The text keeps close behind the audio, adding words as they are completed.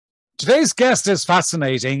Today's guest is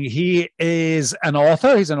fascinating. He is an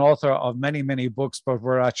author. He's an author of many, many books, but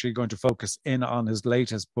we're actually going to focus in on his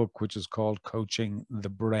latest book, which is called Coaching the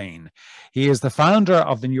Brain. He is the founder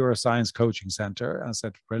of the Neuroscience Coaching Center. As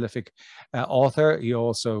a prolific author, he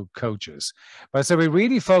also coaches. But so we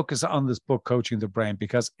really focus on this book, Coaching the Brain,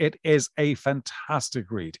 because it is a fantastic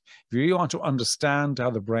read. If you really want to understand how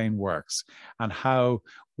the brain works and how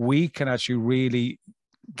we can actually really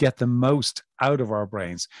get the most out of our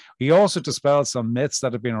brains. He also dispels some myths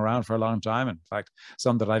that have been around for a long time. In fact,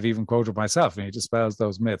 some that I've even quoted myself, and he dispels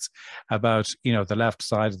those myths about, the left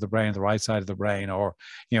side of the brain, the right side of the brain, or,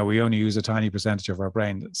 we only use a tiny percentage of our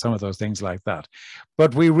brain, some of those things like that.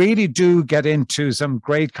 But we really do get into some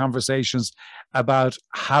great conversations about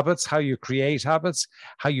habits, how you create habits,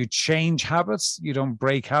 how you change habits. You don't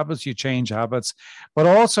break habits, you change habits, but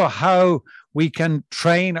also how we can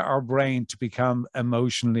train our brain to become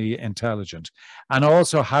emotionally intelligent, and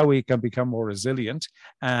also how we can become more resilient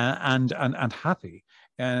and happy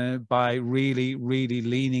by really, really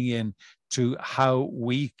leaning in to how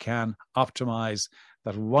we can optimize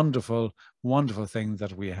that wonderful, wonderful thing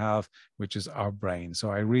that we have, which is our brain. So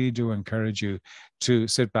I really do encourage you to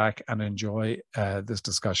sit back and enjoy this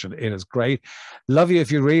discussion. It is great. Love you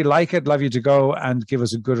if you really like it. Love you to go and give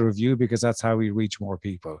us a good review, because that's how we reach more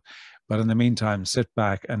people. But in the meantime, sit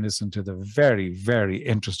back and listen to the very, very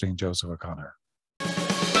interesting Joseph O'Connor.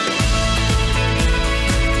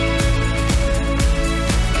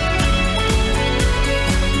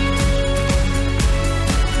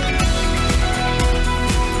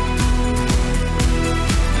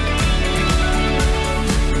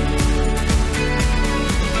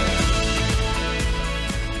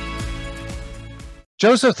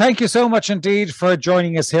 Joseph, thank you so much indeed for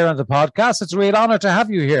joining us here on the podcast. It's a real honor to have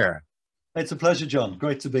you here. It's a pleasure, John.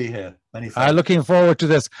 Great to be here. Many thanks. I'm looking forward to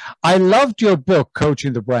this. I loved your book,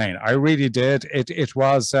 Coaching the Brain. I really did. It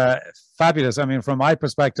was fabulous. I mean, from my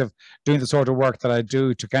perspective, doing the sort of work that I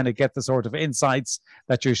do to kind of get the sort of insights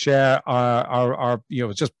that you share are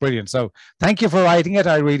just brilliant. So thank you for writing it.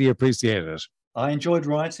 I really appreciate it. I enjoyed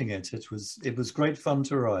writing it. It was great fun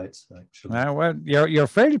to write, actually. Well, you're a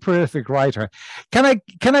fairly prolific writer. Can I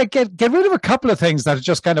get rid of a couple of things that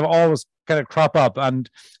just kind of always kind of crop up, and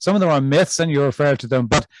some of them are myths, and you refer to them.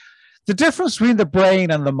 But the difference between the brain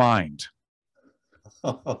and the mind.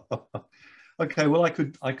 Okay, well, I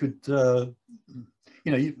could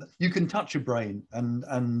you can touch a brain,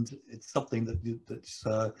 and it's something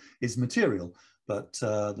that is material, but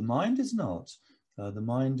the mind is not. The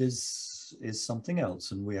mind is something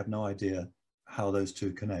else, and we have no idea how those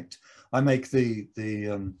two connect. I make the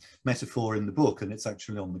metaphor in the book, and it's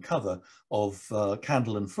actually on the cover, of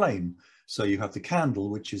candle and flame. So you have the candle,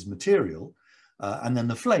 which is material, and then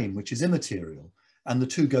the flame, which is immaterial, and the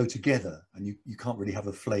two go together. And you can't really have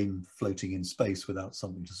a flame floating in space without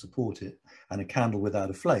something to support it, and a candle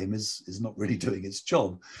without a flame is not really doing its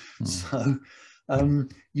job. So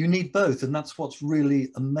you need both, and that's what's really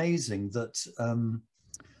amazing, that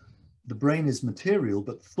the brain is material,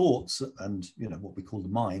 but thoughts and what we call the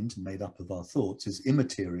mind, made up of our thoughts, is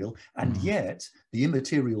immaterial, and yet the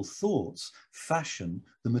immaterial thoughts fashion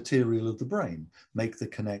the material of the brain, make the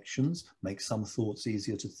connections, make some thoughts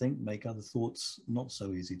easier to think, make other thoughts not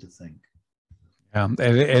so easy to think.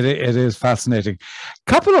 It is fascinating.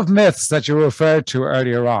 Couple of myths that you referred to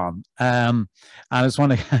earlier on, and I just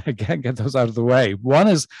want to get those out of the way. One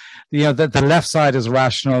is, that the left side is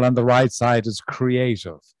rational and the right side is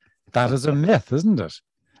creative. That is a myth, isn't it?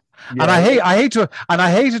 Yeah. And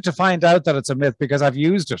I hated to find out that it's a myth, because I've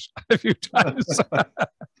used it a few times.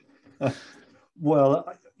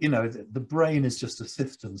 Well, the brain is just a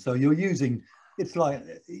system, so you're using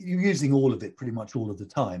all of it pretty much all of the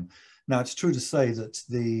time. Now, it's true to say that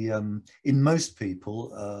in most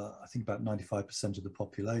people, I think about 95% of the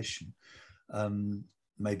population,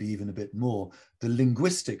 maybe even a bit more, the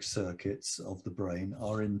linguistic circuits of the brain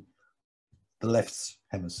are in the left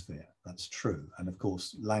hemisphere. That's true. And of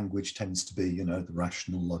course, language tends to be, the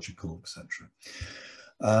rational, logical, etc.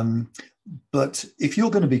 But if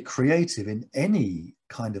you're going to be creative in any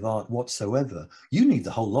kind of art whatsoever, you need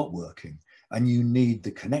the whole lot working. And you need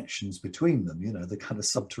the connections between them, the kind of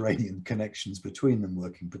subterranean connections between them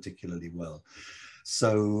working particularly well.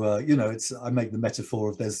 So, I make the metaphor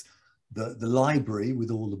of there's the library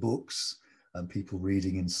with all the books and people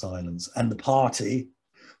reading in silence, and the party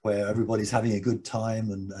where everybody's having a good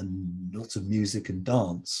time and lots of music and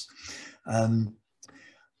dance.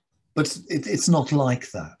 But it's not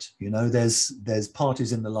like that. There's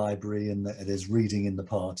parties in the library and there's reading in the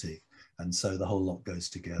party. And so the whole lot goes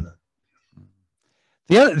together.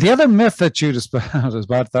 The other myth that you dispelled is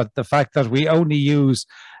about that the fact that we only use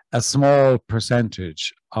a small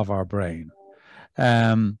percentage of our brain.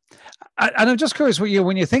 And I'm just curious,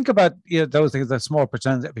 when you think about those things, the small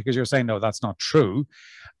percentage, because you're saying, no, that's not true.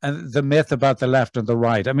 And the myth about the left and the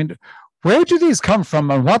right. I mean, where do these come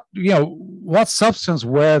from, and what substance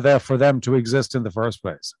were there for them to exist in the first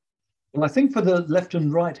place? Well, I think for the left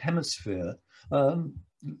and right hemisphere,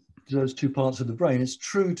 those two parts of the brain, it's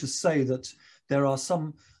true to say that there are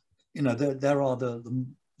some, there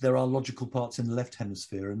are logical parts in the left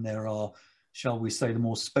hemisphere, and there are, shall we say, the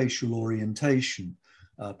more spatial orientation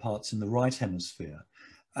parts in the right hemisphere.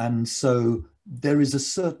 And so there is a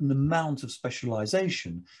certain amount of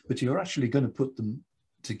specialization, but you're actually going to put them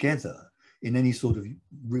together in any sort of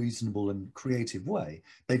reasonable and creative way.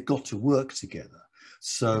 They've got to work together.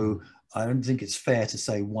 So I don't think it's fair to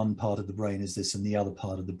say one part of the brain is this and the other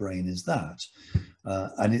part of the brain is that.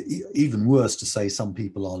 Even worse to say some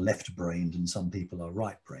people are left-brained and some people are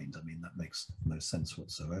right-brained. I mean, that makes no sense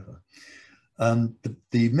whatsoever.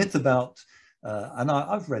 The myth about, and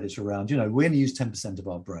I've read it around, we only use 10% of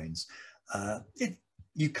our brains.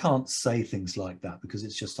 You can't say things like that because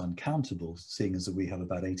it's just uncountable, seeing as that we have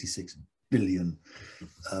about 86 billion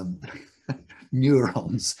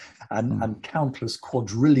neurons and countless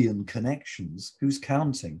quadrillion connections. Who's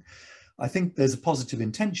counting? I think there's a positive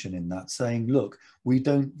intention in that, saying, look, we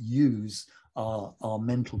don't use our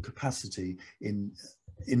mental capacity in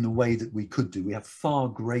the way that we could do. We have far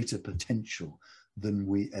greater potential than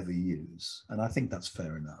we ever use. And I think that's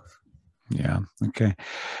fair enough. Yeah. Okay.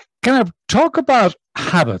 Can I talk about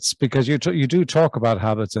habits? Because you do talk about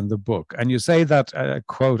habits in the book, and you say that,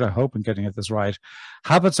 quote, I hope I'm getting this right,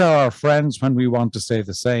 habits are our friends when we want to stay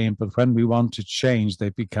the same, but when we want to change, they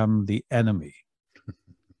become the enemy.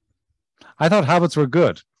 I thought habits were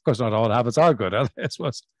good. Of course, not all habits are good.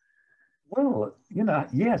 Well,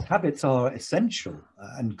 yes, habits are essential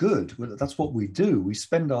and good. That's what we do. We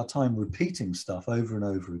spend our time repeating stuff over and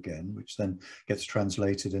over again, which then gets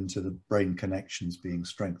translated into the brain connections being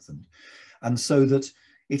strengthened. And so that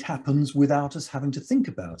it happens without us having to think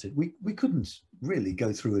about it. We couldn't really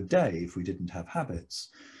go through a day if we didn't have habits.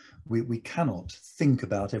 We cannot think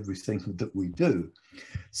about everything that we do.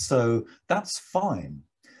 So that's fine.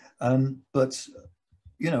 But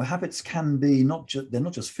habits can be they're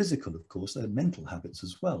not just physical, of course, they're mental habits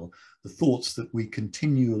as well. The thoughts that we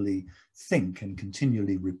continually think and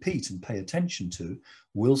continually repeat and pay attention to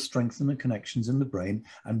will strengthen the connections in the brain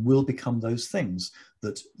and will become those things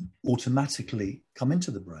that automatically come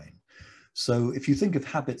into the brain. So if you think of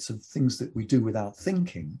habits of things that we do without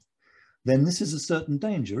thinking, then this is a certain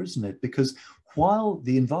danger, isn't it? Because while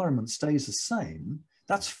the environment stays the same,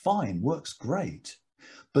 that's fine, works great.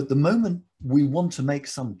 But the moment we want to make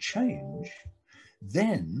some change,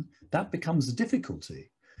 then that becomes a difficulty.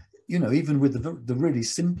 Even with the really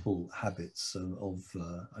simple habits of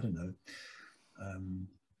I don't know.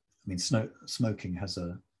 Smoking has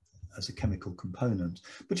a chemical component,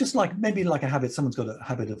 but just maybe like a habit, someone's got a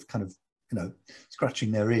habit of kind of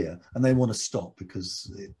scratching their ear, and they want to stop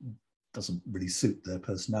because it doesn't really suit their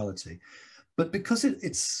personality. But because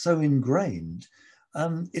it's so ingrained,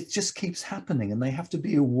 it just keeps happening, and they have to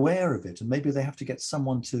be aware of it, and maybe they have to get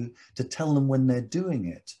someone to tell them when they're doing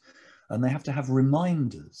it, and they have to have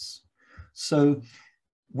reminders. So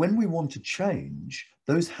when we want to change,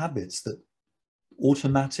 those habits that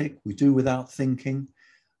automatic, we do without thinking,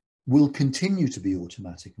 will continue to be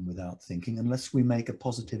automatic and without thinking unless we make a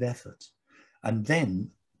positive effort, and then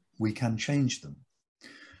we can change them.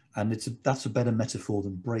 And that's a better metaphor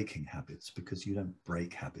than breaking habits, because you don't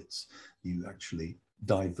break habits, you actually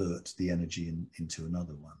divert the energy into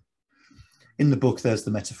another one. In the book, there's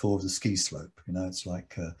the metaphor of the ski slope. It's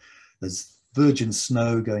like there's virgin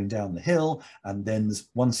snow going down the hill, and then there's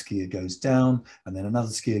one skier goes down, and then another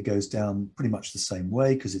skier goes down pretty much the same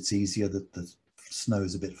way because it's easier, that the snow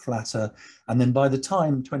is a bit flatter. And then by the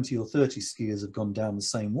time 20 or 30 skiers have gone down the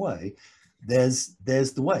same way, there's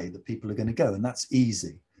the way that people are going to go, and that's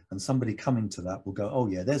easy. And somebody coming to that will go, oh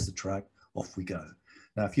yeah, there's the track, off we go.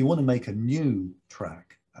 Now, if you want to make a new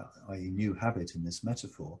track, i.e. new habit in this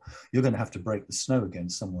metaphor, you're going to have to break the snow again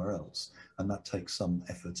somewhere else. And that takes some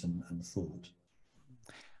effort and thought.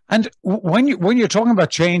 And when you're talking about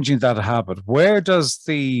changing that habit, where does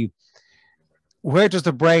the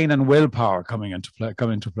brain and willpower come into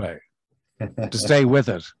play to stay with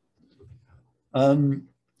it?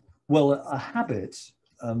 Well, a habit,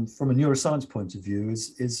 from a neuroscience point of view,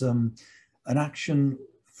 is an action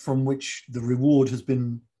from which the reward has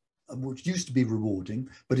been, which used to be rewarding,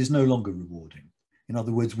 but is no longer rewarding. In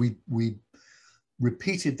other words, we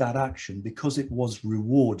repeated that action because it was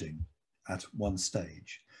rewarding at one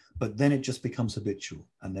stage, but then it just becomes habitual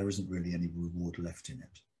and there isn't really any reward left in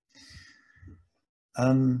it.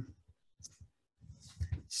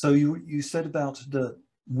 So you said about the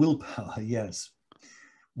willpower. Yes,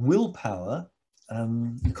 willpower.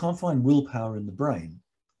 You can't find willpower in the brain.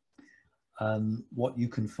 What you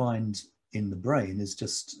can find in the brain is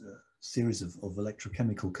just a series of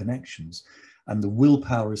electrochemical connections, and the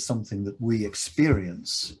willpower is something that we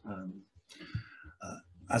experience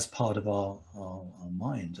as part of our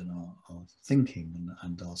mind and our thinking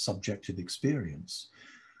and our subjective experience.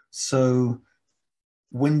 So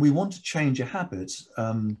when we want to change a habit,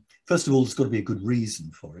 first of all, there's got to be a good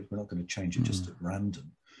reason for it. We're not going to change it just at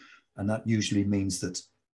random. And that usually means that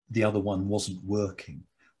the other one wasn't working,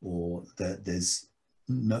 or there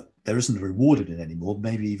isn't a reward in it anymore.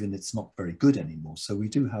 Maybe even it's not very good anymore. So we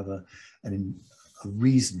do have a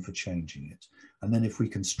reason for changing it. And then if we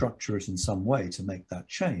can structure it in some way to make that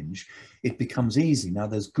change, it becomes easy. Now,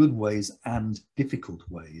 there's good ways and difficult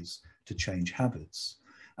ways to change habits.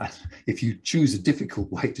 And if you choose a difficult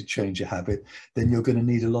way to change a habit, then you're going to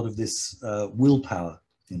need a lot of this willpower,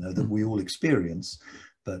 that we all experience.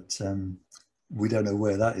 But we don't know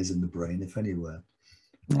where that is in the brain, if anywhere.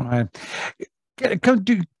 Right.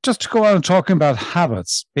 Just to go on talking about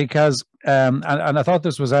habits, because and I thought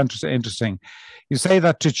this was interesting. You say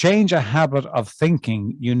that to change a habit of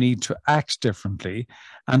thinking, you need to act differently,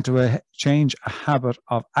 and to change a habit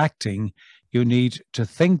of acting, you need to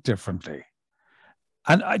think differently.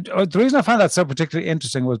 And the reason I found that so particularly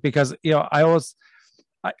interesting was because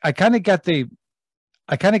I kind of got the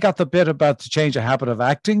bit about to change a habit of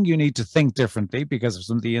acting, you need to think differently because of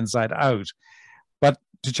some of the inside out. But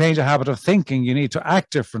to change a habit of thinking, you need to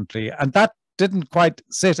act differently. And that didn't quite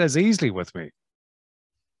sit as easily with me.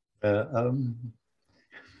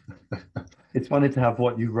 It's funny to have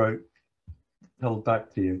what you wrote told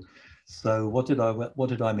back to you. So what did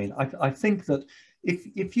I mean? I think that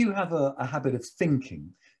if you have a habit of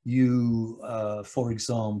thinking, you, for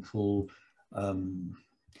example,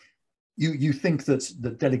 you think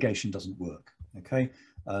that delegation doesn't work, okay?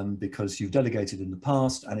 Because you've delegated in the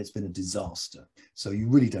past and it's been a disaster. So you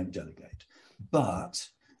really don't delegate. But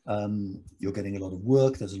you're getting a lot of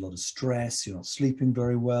work, there's a lot of stress, you're not sleeping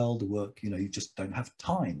very well, the work, you just don't have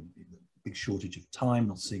time, big shortage of time,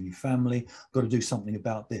 not seeing your family, got to do something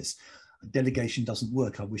about this. Delegation doesn't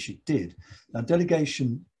work, I wish it did. Now,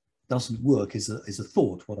 delegation doesn't work is a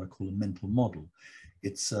thought, what I call a mental model.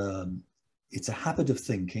 It's a habit of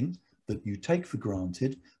thinking that you take for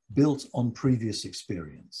granted, built on previous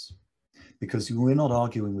experience. Because we're not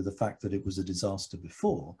arguing with the fact that it was a disaster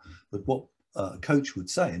before, but what a coach would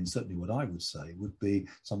say, and certainly what I would say, would be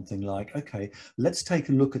something like, okay, let's take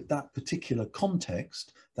a look at that particular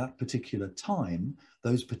context, that particular time,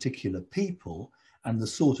 those particular people, and the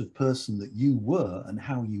sort of person that you were and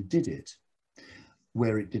how you did it,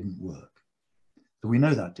 where it didn't work. So we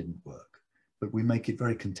know that didn't work, but we make it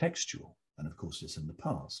very contextual. And of course, it's in the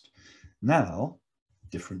past. Now,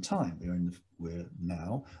 different time.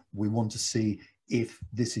 We want to see if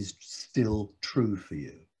this is still true for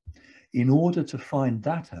you. In order to find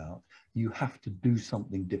that out, you have to do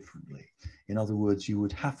something differently. In other words, you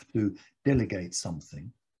would have to delegate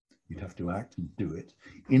something. You'd have to act and do it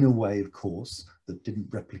in a way, of course, that didn't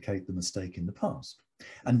replicate the mistake in the past.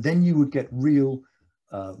 And then you would get real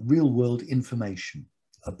world information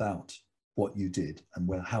about what you did and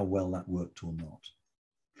how well that worked or not.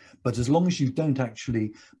 But as long as you don't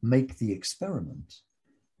actually make the experiment,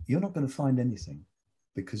 you're not going to find anything,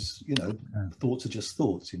 because, thoughts are just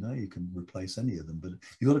thoughts, you can replace any of them, but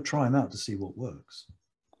you've got to try them out to see what works.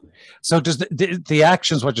 So does the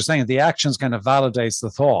actions, what you're saying, the actions kind of validates the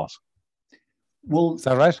thought? Well, is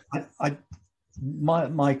that right?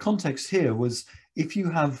 My context here was, if you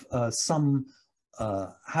have some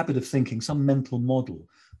habit of thinking, some mental model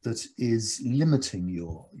that is limiting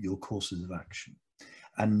your courses of action,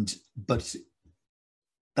 but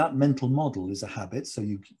that mental model is a habit, so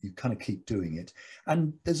you kind of keep doing it.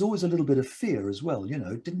 And there's always a little bit of fear as well.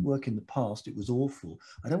 It didn't work in the past, it was awful,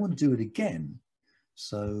 I don't want to do it again.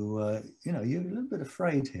 So, you're a little bit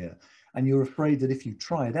afraid here. And you're afraid that if you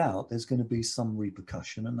try it out, there's going to be some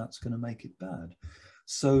repercussion, and that's going to make it bad.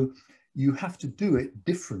 So you have to do it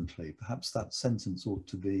differently. Perhaps that sentence ought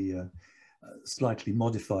to be slightly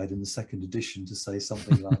modified in the second edition to say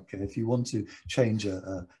something like, if you want to change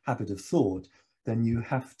a habit of thought, then you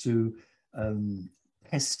have to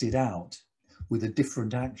test it out with a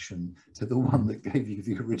different action to the one that gave you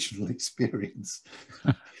the original experience.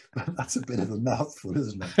 But that's a bit of a mouthful,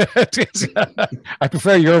 isn't it? It is. I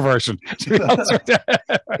prefer your version.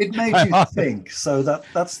 It made you think, so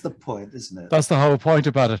that's the point, isn't it? That's the whole point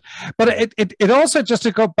about it. But it also, just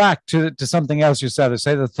to go back to something else you said,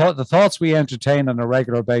 say the thoughts we entertain on a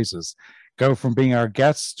regular basis go from being our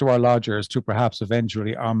guests to our lodgers to perhaps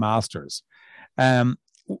eventually our masters, um,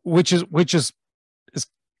 which is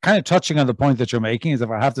kind of touching on the point that you're making. Is if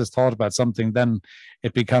I have this thought about something, then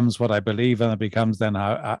it becomes what I believe, and it becomes then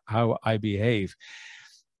how I behave.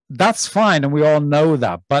 That's fine, and we all know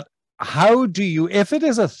that. But how do you, if it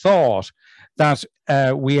is a thought that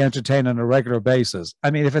we entertain on a regular basis? I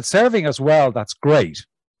mean, if it's serving us well, that's great,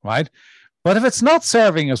 right? But if it's not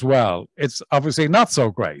serving us well, it's obviously not so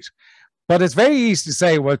great. But it's very easy to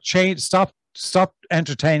say, well, stop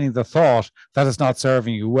entertaining the thought that it's not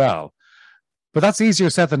serving you well. But that's easier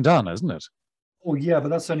said than done, isn't it? Oh yeah, but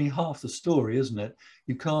that's only half the story, isn't it?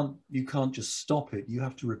 You can't just stop it. You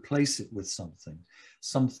have to replace it with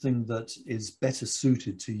something that is better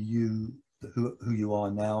suited to you, who you are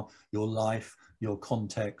now, your life, your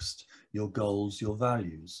context, your goals, your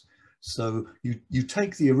values. So you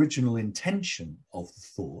take the original intention of the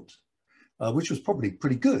thought, which was probably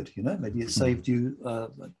pretty good, you know, maybe it saved you,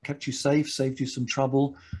 kept you safe, saved you some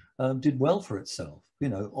trouble, did well for itself, you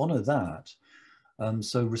know, honor that.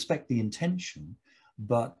 So respect the intention,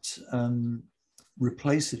 but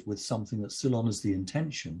replace it with something that still honors the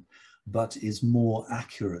intention, but is more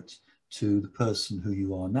accurate to the person who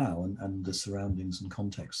you are now, and the surroundings and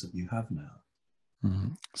context that you have now. Mm-hmm.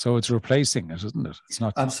 So it's replacing it, isn't it? It's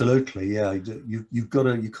not. Absolutely, yeah. You've got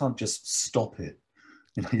to. You can't just stop it.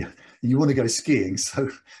 You know, you want to go skiing, so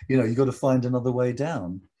you know you've got to find another way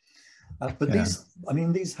down. But yeah.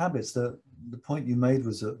 These habits. The point you made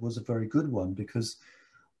was a very good one, because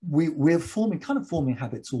we're forming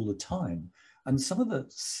habits all the time, and some of the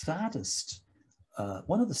saddest,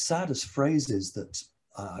 one of the saddest phrases that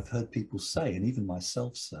I've heard people say, and even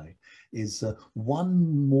myself say, is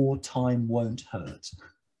 "one more time won't hurt."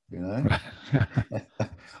 You know,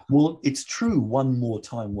 well, it's true. One more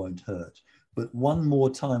time won't hurt, but one more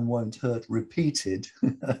time won't hurt repeated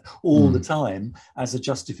all the time as a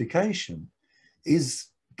justification is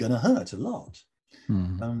going to hurt a lot.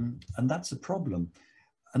 And that's a problem.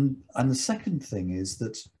 And the second thing is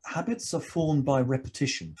that habits are formed by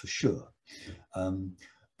repetition, for sure.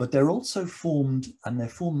 But they're also formed, and they're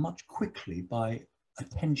formed much quickly, by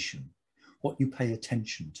attention, what you pay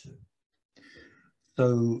attention to.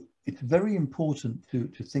 So it's very important to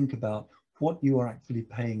think about what you are actually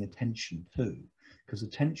paying attention to, because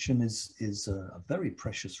attention is a very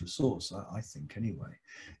precious resource, I think, anyway.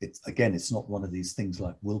 It's not one of these things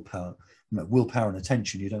like willpower. You know, willpower and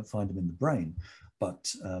attention, you don't find them in the brain,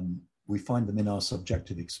 but we find them in our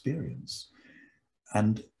subjective experience.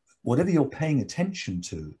 And whatever you're paying attention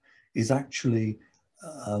to is actually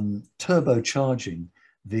turbocharging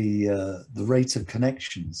the rate of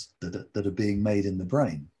connections that are being made in the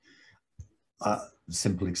brain.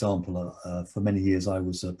 Simple example, for many years I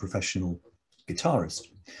was a professional guitarist,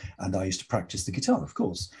 and I used to practice the guitar, of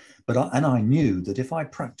course, but I knew that if I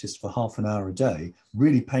practiced for half an hour a day,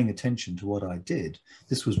 really paying attention to what I did,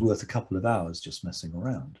 this was worth a couple of hours just messing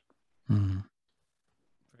around. Very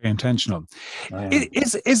intentional.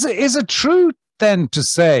 Is it true then to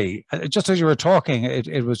say, just as you were talking,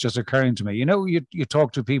 it was just occurring to me, you know, you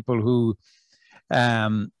talk to people who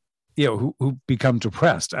who become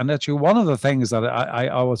depressed, and that one of the things that I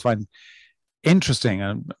always find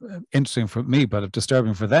interesting for me, but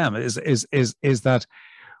disturbing for them, is that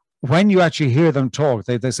when you actually hear them talk,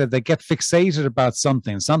 they said they get fixated about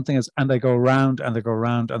something is, and they go round and they go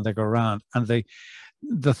round and they go round, and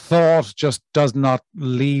the thought just does not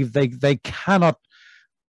leave. They cannot.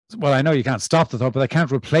 Well, I know you can't stop the thought, but they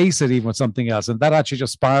can't replace it even with something else, and that actually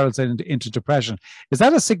just spirals into depression. Is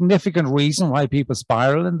that a significant reason why people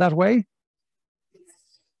spiral in that way?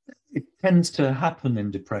 It tends to happen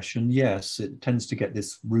in depression, yes. It tends to get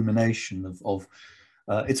this rumination of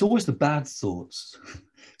it's always the bad thoughts.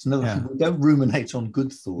 We don't ruminate on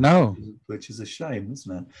good thoughts, no, which is a shame,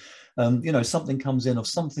 isn't it? You know, something comes in of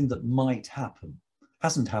something that might happen,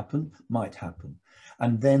 hasn't happened, might happen.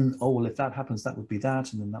 And then, oh, well, if that happens, that would be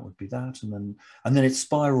that, and then that would be that, and then it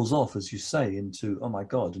spirals off, as you say, into, oh my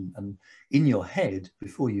God, and in your head,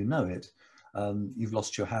 before you know it, you've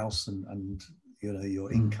lost your house and you know,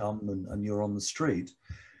 your income, and you're on the street,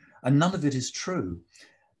 and none of it is true,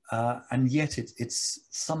 and yet it's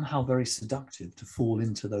somehow very seductive to fall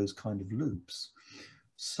into those kind of loops.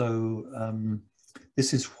 So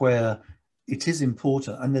this is where it is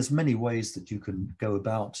important, and there's many ways that you can go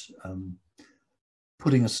about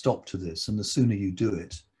putting a stop to this, and the sooner you do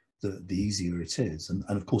it, the easier it is, and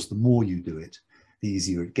of course the more you do it, the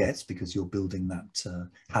easier it gets, because you're building that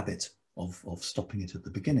habit of stopping it at the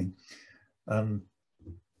beginning.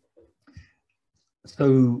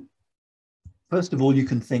 So first of all, you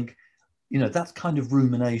can think, you know, that kind of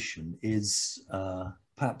rumination is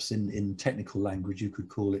perhaps in technical language, you could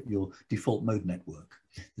call it your default mode network.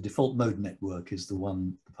 The default mode network is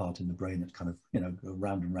the part in the brain that kind of, go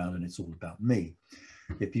round and round and it's all about me.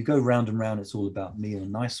 If you go round and round, it's all about me in a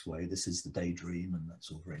nice way. This is the daydream and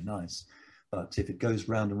that's all very nice. But if it goes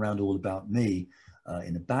round and round all about me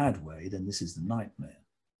in a bad way, then this is the nightmare.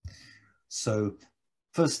 So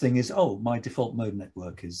first thing is, oh, my default mode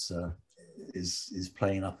network is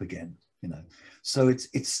playing up again, So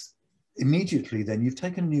it's immediately then you've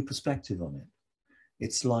taken a new perspective on it.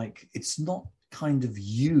 It's like, it's not kind of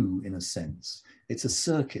you in a sense. It's a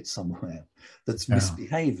circuit somewhere that's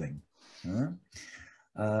misbehaving.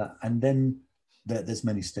 And then there's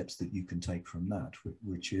many steps that you can take from that,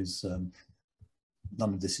 which is,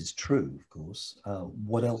 none of this is true, of course.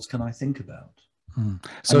 What else can I think about?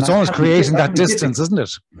 So it's almost creating that distance, isn't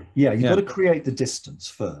it? Yeah, you've got to create the distance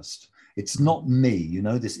first. It's not me,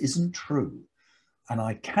 this isn't true. And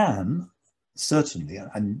I can, certainly,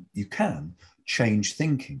 and you can change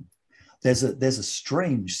thinking. There's a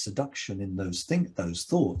strange seduction in those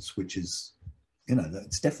thoughts, which is,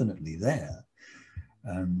 it's definitely there.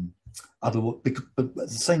 But at the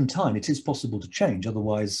same time, it is possible to change.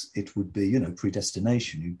 Otherwise, it would be,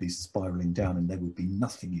 predestination. You'd be spiraling down, and there would be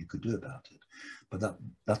nothing you could do about it. But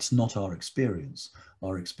that's not our experience.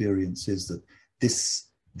 Our experience is that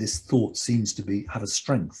this thought seems to have a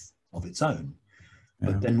strength of its own.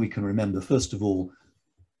 But then we can remember, first of all,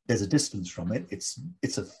 there's a distance from it.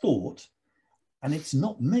 It's a thought, and it's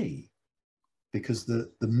not me, because the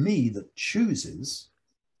me that chooses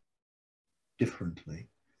differently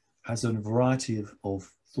has a variety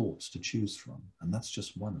of thoughts to choose from, and that's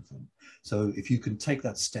just one of them. So if you can take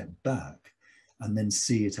that step back and then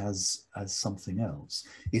see it as something else,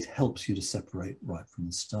 it helps you to separate right from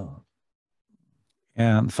the start.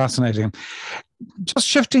 Yeah, fascinating. Just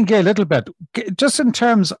shifting gear a little bit, just in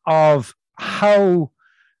terms of how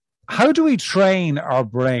do we train our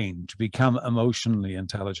brain to become emotionally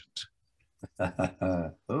intelligent?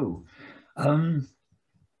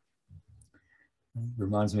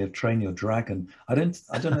 Reminds me of Train Your Dragon. I don't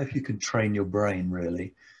know if you can train your brain,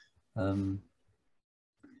 really.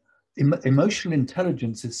 Emotional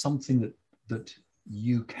intelligence is something that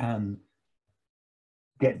you can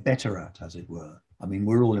get better at, as it were. I mean,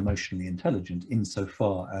 we're all emotionally intelligent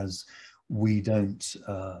insofar as we don't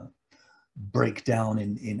break down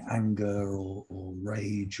in anger or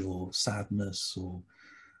rage or sadness or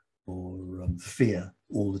fear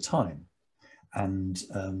all the time. And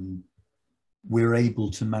we're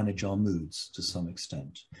able to manage our moods to some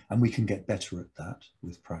extent. And we can get better at that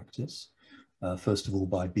with practice. First of all,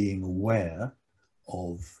 by being aware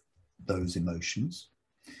of those emotions.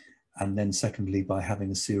 And then secondly, by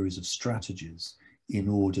having a series of strategies in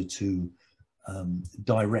order to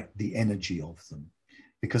direct the energy of them.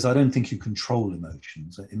 Because I don't think you control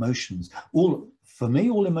emotions. For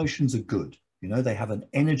me, all emotions are good. They have an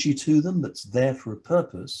energy to them that's there for a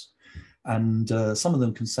purpose. And some of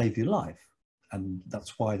them can save your life. And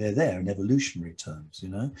that's why they're there in evolutionary terms,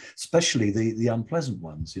 especially the unpleasant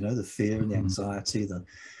ones, the fear and the anxiety,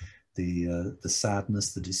 the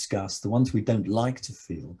sadness, the disgust. The ones we don't like to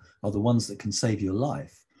feel are the ones that can save your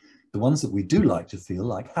life. The ones that we do like to feel,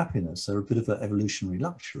 like happiness, are a bit of an evolutionary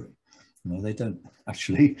luxury. They don't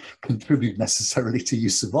actually contribute necessarily to you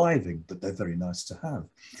surviving, but they're very nice to have.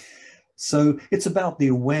 So it's about the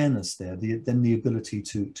awareness there, then the ability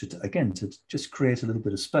to just create a little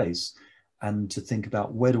bit of space and to think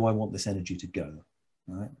about, where do I want this energy to go?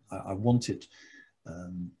 Right? I want it.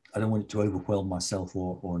 I don't want it to overwhelm myself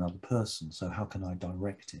or another person. So how can I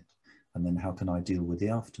direct it? And then how can I deal with the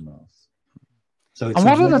aftermath? So it's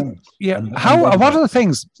what are the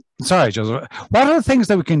things? Sorry, Joseph. What are the things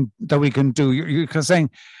that we can do? You're saying,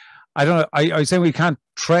 I don't know. Are you saying we can't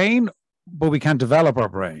train, but we can develop our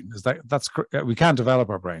brain? We can't develop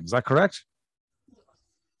our brain? Is that correct?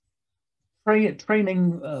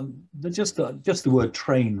 Training. Just the word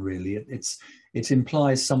train, really. It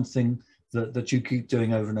implies something that you keep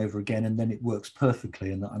doing over and over again, and then it works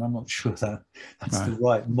perfectly. And I'm not sure that's the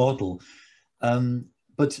right model.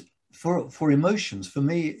 But for emotions, for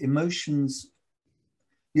me, emotions,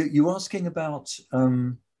 you're asking about,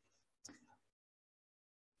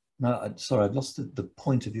 no, sorry, I've lost the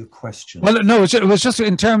point of your question. Well, no, it was just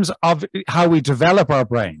in terms of how we develop our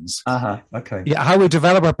brains. Okay. Yeah, how we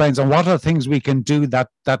develop our brains, and what are things we can do that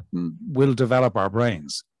will develop our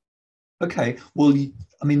brains. Okay, well,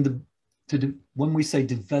 I mean, when we say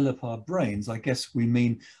develop our brains, I guess we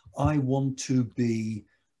mean, I want to be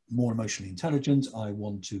more emotionally intelligent. I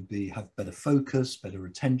want to have better focus, better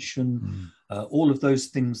attention, all of those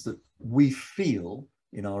things that we feel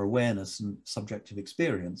in our awareness and subjective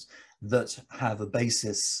experience. that have a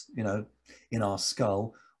basis, you know, in our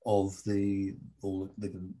skull of all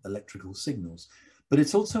the electrical signals. But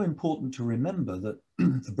it's also important to remember that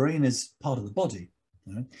the brain is part of the body.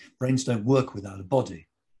 You know? Brains don't work without a body.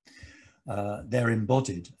 They're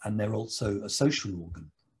embodied, and they're also a social organ.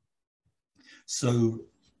 So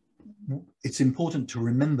it's important to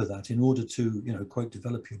remember that in order to, you know, quote,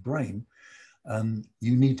 develop your brain,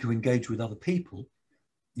 you need to engage with other people.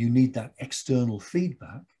 You need that external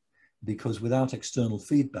feedback, because without external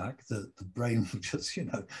feedback, the brain will just, you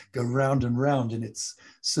know, go round and round in its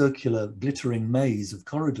circular, glittering maze of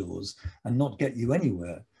corridors and not get you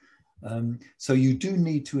anywhere. So you do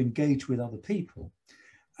need to engage with other people.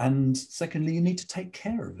 And secondly, you need to take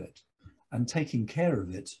care of it. And taking care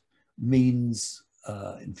of it means,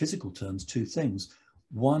 in physical terms, two things.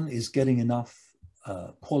 One is getting enough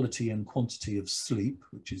quality and quantity of sleep,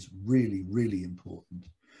 which is really, really important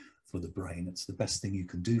for the brain. It's the best thing you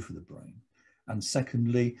can do for the brain. And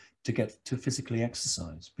secondly, to get to physically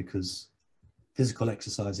exercise, because physical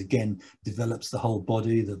exercise, again, develops the whole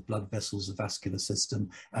body, the blood vessels, the vascular system,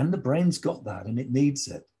 and the brain's got that and it needs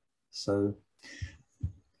it. So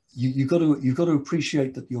you've got to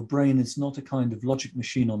appreciate that your brain is not a kind of logic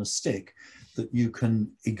machine on a stick that you can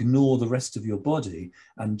ignore the rest of your body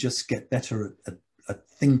and just get better at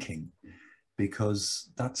thinking, because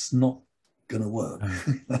that's not going to work.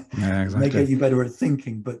 Yeah, exactly. It may get you better at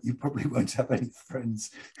thinking, but you probably won't have any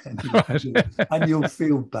friends, and you'll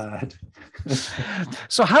feel bad.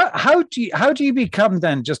 So how do you become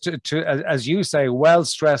then, just to as you say, well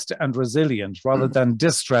stressed and resilient rather than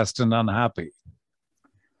distressed and unhappy?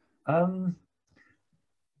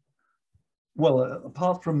 Well,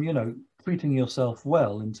 apart from, you know, treating yourself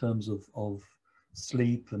well in terms of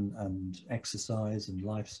sleep and exercise and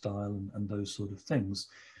lifestyle and those sort of things,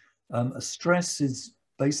 a stress is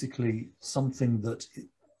basically something that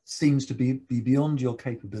seems to be beyond your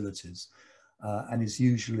capabilities, and is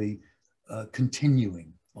usually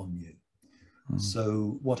continuing on you.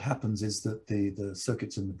 So what happens is that the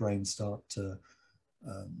circuits in the brain start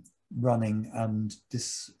running, and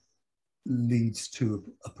this leads to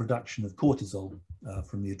a production of cortisol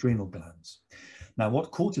from the adrenal glands. Now,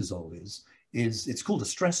 what cortisol is it's called a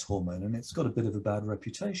stress hormone, and it's got a bit of a bad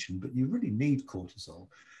reputation, but you really need cortisol.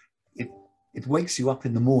 It wakes you up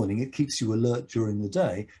in the morning, it keeps you alert during the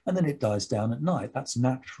day, and then it dies down at night. That's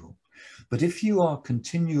natural. But if you are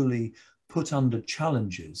continually put under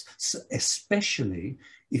challenges, especially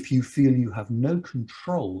if you feel you have no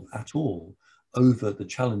control at all over the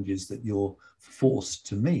challenges that you're forced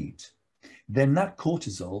to meet, then that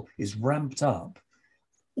cortisol is ramped up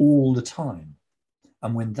all the time.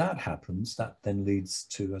 And when that happens, that then leads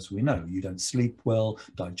to, as we know, you don't sleep well,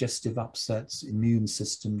 digestive upsets, immune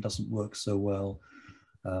system doesn't work so well.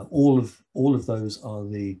 All of those are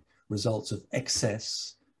the results of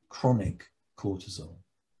excess chronic cortisol,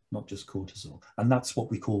 not just cortisol. And that's what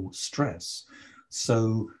we call stress.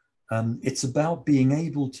 So it's about being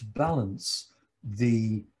able to balance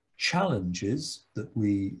the challenges that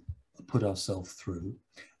we put ourselves through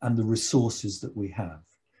and the resources that we have.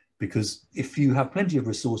 Because if you have plenty of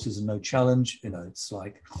resources and no challenge, you know, it's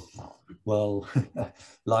like, well,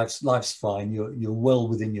 life's fine. You're well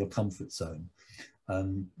within your comfort zone,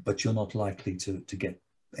 but you're not likely to get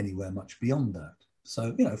anywhere much beyond that.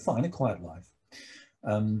 So, you know, fine, a quiet life.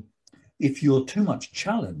 If you're too much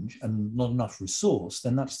challenge and not enough resource,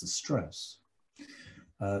 then that's the stress.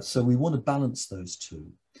 So we want to balance those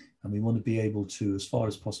two. And we want to be able to, as far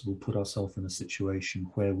as possible, put ourselves in a situation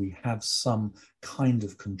where we have some kind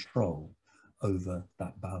of control over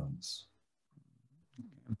that balance.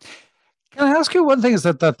 Can I ask you one thing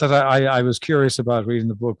that I was curious about reading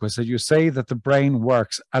the book, was that you say that the brain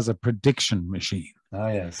works as a prediction machine. Ah,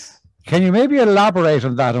 yes. Can you maybe elaborate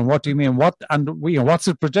on that? And what do you mean? What's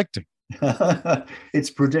it predicting?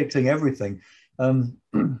 It's predicting everything.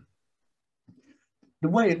 The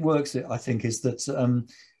way it works, I think, is that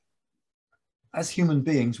as human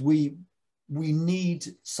beings, we need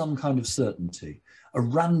some kind of certainty. A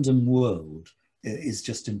random world is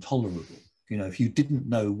just intolerable. You know, if you didn't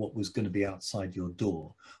know what was going to be outside your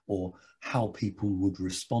door or how people would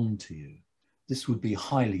respond to you, this would be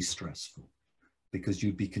highly stressful, because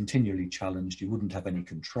you'd be continually challenged. You wouldn't have any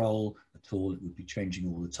control at all. It would be changing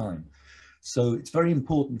all the time. So it's very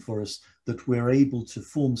important for us that we're able to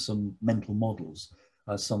form some mental models,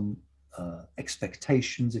 some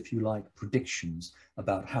expectations, if you like, predictions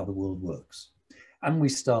about how the world works. And we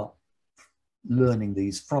start learning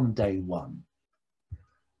these from day one.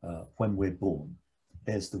 When we're born,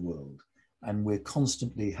 there's the world. And we're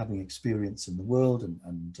constantly having experience in the world,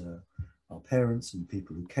 and our parents and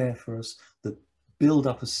people who care for us that build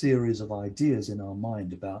up a series of ideas in our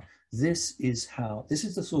mind about this is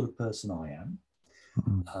the sort of person I am.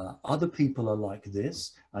 Other people are like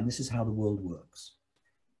this, and this is how the world works.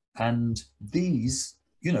 And these,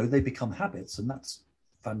 they become habits, and that's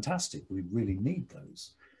fantastic. We really need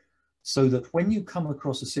those. So that when you come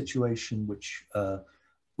across a situation which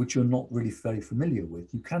you're not really very familiar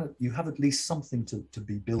with, you have at least something to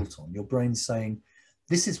be built on. Your brain's saying,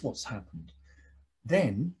 this is what's happened.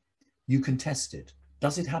 Then you can test it.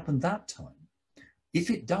 Does it happen that time? If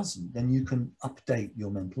it doesn't, then you can update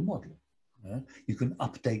your mental model. You can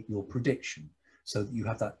update your prediction so that you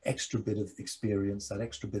have that extra bit of experience, that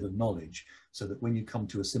extra bit of knowledge, so that when you come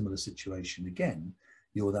to a similar situation again,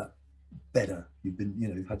 you're that better. You've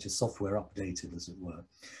had your software updated, as it were,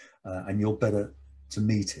 and you're better to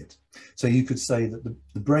meet it. So you could say that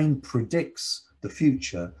the brain predicts the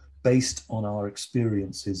future based on our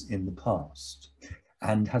experiences in the past,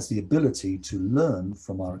 and has the ability to learn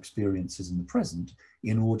from our experiences in the present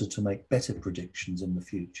in order to make better predictions in the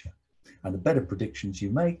future. And the better predictions you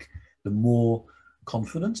make, the more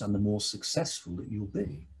confident and the more successful that you'll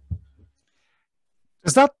be.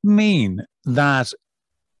 Does that mean that,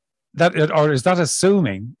 or is that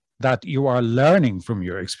assuming that you are learning from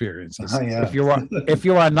your experiences? Yeah. If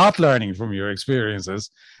you are not learning from your experiences,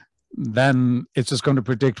 then it's just going to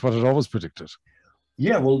predict what it always predicted.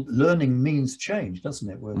 Yeah, well, learning means change, doesn't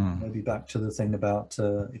it? We're maybe back to the thing about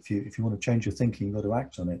if you want to change your thinking, you've got to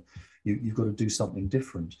act on it. You've got to do something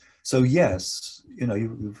different. So yes,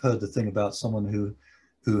 you've heard the thing about someone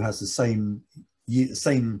who has the same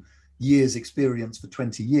year's experience for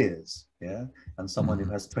 20 years, yeah, and someone who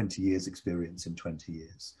has 20 years experience in 20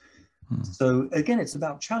 years. So again, it's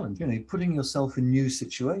about challenge, putting yourself in new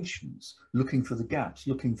situations, looking for the gaps,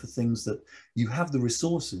 looking for things that you have the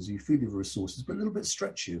resources, you feel you have resources, but a little bit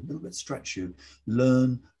stretch you,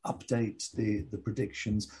 learn, update the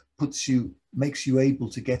predictions, makes you able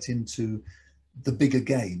to get into the bigger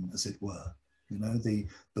game, as it were, the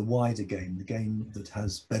wider game, the game that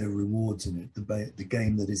has better rewards in it, the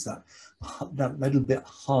game that is that little bit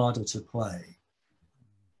harder to play.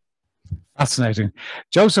 Fascinating.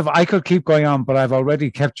 Joseph, I could keep going on, but I've already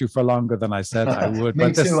kept you for longer than I said I would.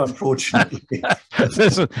 Me too, unfortunately.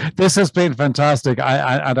 this has been fantastic.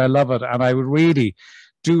 And I love it. And I would really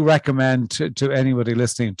do recommend to anybody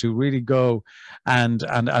listening to really go and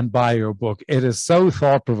buy your book. It is so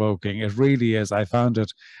thought-provoking. It really is. I found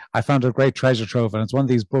it a great treasure trove, and it's one of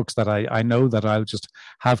these books that I know that I'll just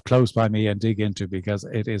have close by me and dig into, because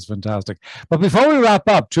it is fantastic. But before we wrap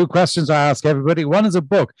up, 2 questions I ask everybody. One is a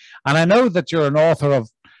book, and I know that you're an author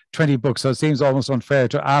of 20 books, so it seems almost unfair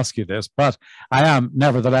to ask you this, but I am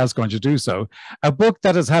nevertheless going to do so. A book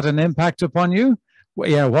that has had an impact upon you?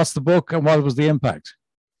 Yeah, what's the book and what was the impact?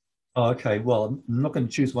 Oh, okay. Well, I'm not going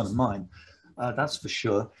to choose one of mine, that's for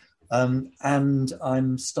sure. And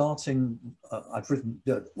I'm starting, I've written,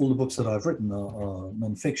 all the books that I've written are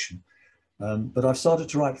non-fiction, but I've started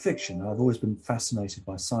to write fiction. I've always been fascinated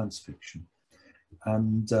by science fiction.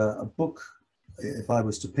 And a book, if I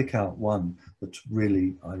was to pick out one that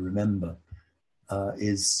really I remember,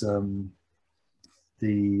 is I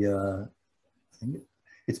think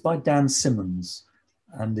it's by Dan Simmons,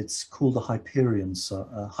 and it's called the Hyperion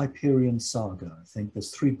Saga. I think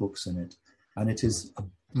there's 3 books in it, and it is a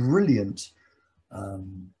brilliant,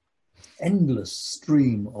 endless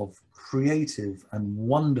stream of creative and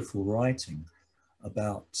wonderful writing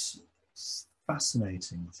about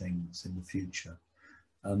fascinating things in the future.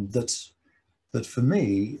 That for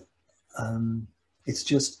me, it's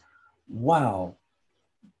just, wow,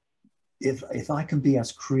 if I can be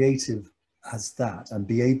as creative as that and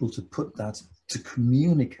be able to put that, to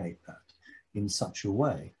communicate that in such a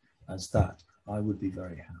way as that, I would be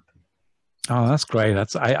very happy. Oh, that's great.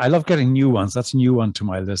 I love getting new ones. That's a new one to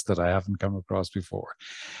my list that I haven't come across before.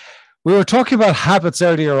 We were talking about habits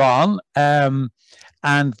earlier on, and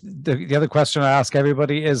the other question I ask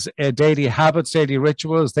everybody is daily habits, daily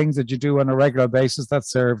rituals, things that you do on a regular basis that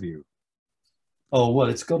serve you. Oh, well,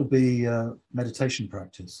 it's got to be meditation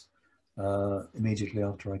practice immediately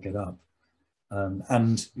after I get up.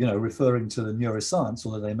 And, referring to the neuroscience,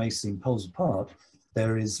 although they may seem poles apart,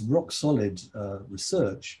 there is rock solid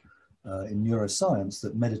research in neuroscience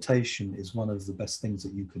that meditation is one of the best things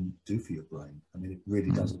that you can do for your brain. I mean, it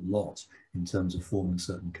really does a lot in terms of forming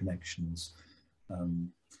certain connections.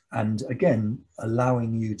 And again,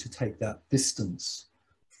 allowing you to take that distance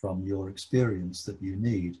from your experience that you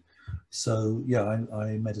need. So, yeah,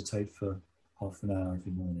 I meditate for half an hour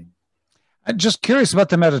every morning. I'm just curious about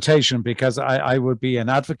the meditation, because I would be an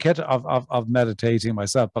advocate of meditating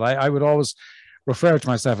myself, but I would always refer to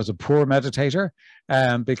myself as a poor meditator,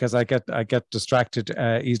 because I get distracted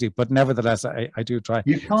easily. But nevertheless, I do try.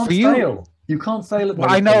 You can't For you, fail. You can't fail at well,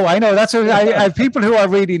 meditation. I know. That's what I people who I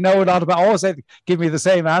really know a lot about always say, give me the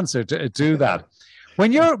same answer to do that.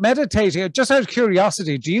 When you're meditating, just out of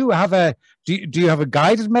curiosity, do you have a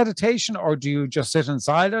guided meditation, or do you just sit in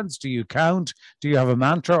silence? Do you count? Do you have a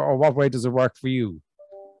mantra, or what way does it work for you?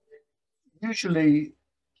 Usually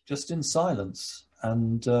just in silence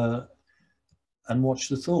and watch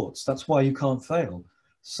the thoughts. That's why you can't fail.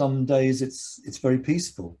 Some days it's very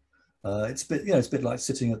peaceful. It's a bit, it's a bit like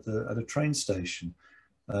sitting at a train station.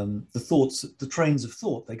 The trains of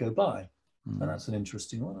thought, they go by. And that's an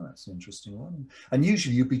interesting one. That's an interesting one. And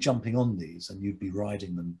usually you'd be jumping on these and you'd be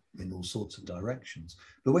riding them in all sorts of directions.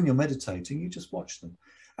 But when you're meditating, you just watch them.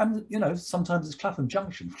 And, sometimes it's Clapham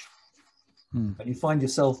Junction. And you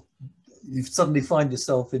suddenly find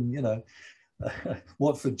yourself in,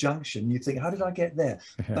 Watford Junction. You think, how did I get there?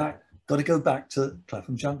 Got to go back to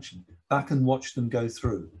Clapham Junction, back and watch them go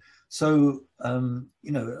through. So,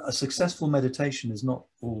 a successful meditation is not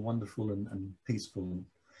all wonderful and peaceful.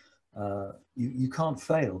 You can't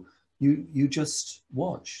fail. You just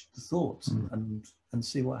watch the thoughts and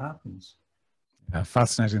see what happens.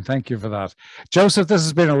 Fascinating. Thank you for that, Joseph. This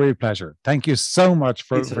has been a real pleasure. Thank you so much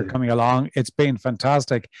for coming along. It's been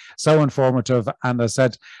fantastic, so informative. And I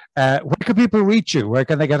said, where can people reach you? Where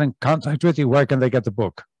can they get in contact with you? Where can they get the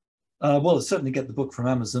book? Well, certainly get the book from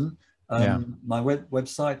Amazon. My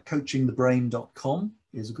website, coachingthebrain.com,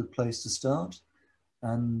 is a good place to start.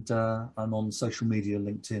 And I'm on social media,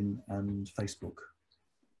 LinkedIn and Facebook.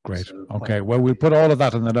 Great. So, okay. Well, we'll put all of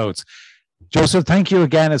that in the notes. Joseph, thank you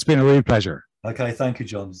again. It's been a real pleasure. Okay. Thank you,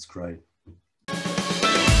 John. It's great.